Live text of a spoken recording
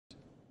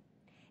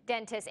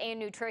Dentists and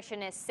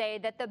nutritionists say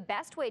that the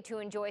best way to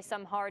enjoy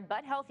some hard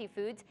but healthy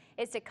foods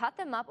is to cut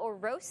them up or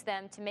roast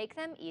them to make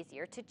them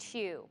easier to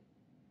chew.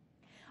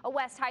 A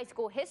West High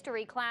School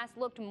history class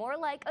looked more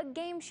like a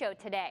game show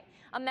today.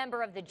 A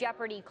member of the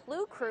Jeopardy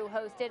Clue crew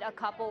hosted a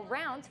couple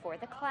rounds for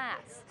the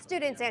class.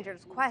 Students answered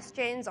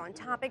questions on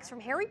topics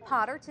from Harry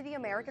Potter to the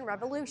American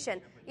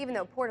Revolution. Even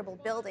though portable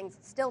buildings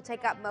still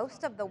take up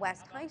most of the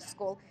West High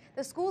School,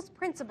 the school's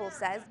principal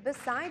says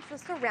besides the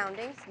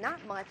surroundings,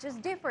 not much is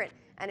different,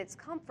 and it's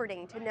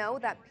comforting to know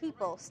that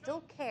people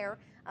still care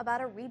about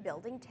a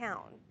rebuilding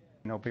town.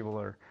 You know, people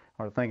are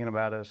thinking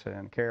about us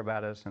and care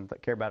about us and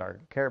care about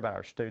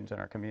our students and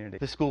our community.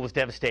 The school was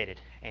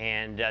devastated,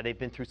 and they've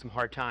been through some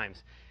hard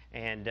times.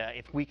 And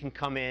if we can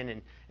come in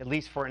and at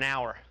least for an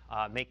hour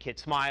make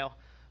kids smile,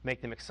 make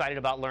them excited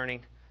about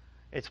learning,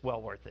 it's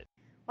well worth it.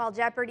 While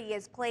Jeopardy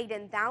is played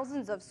in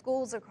thousands of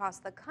schools across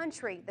the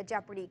country, the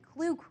Jeopardy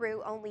Clue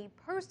crew only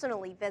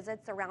personally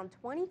visits around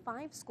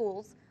 25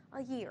 schools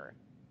a year.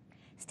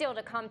 Still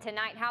to come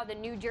tonight, how the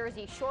New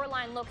Jersey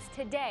shoreline looks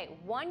today,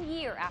 1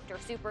 year after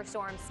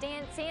Superstorm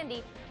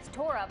Sandy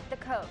tore up the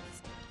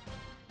coast.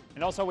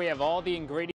 And also we have all the ingredients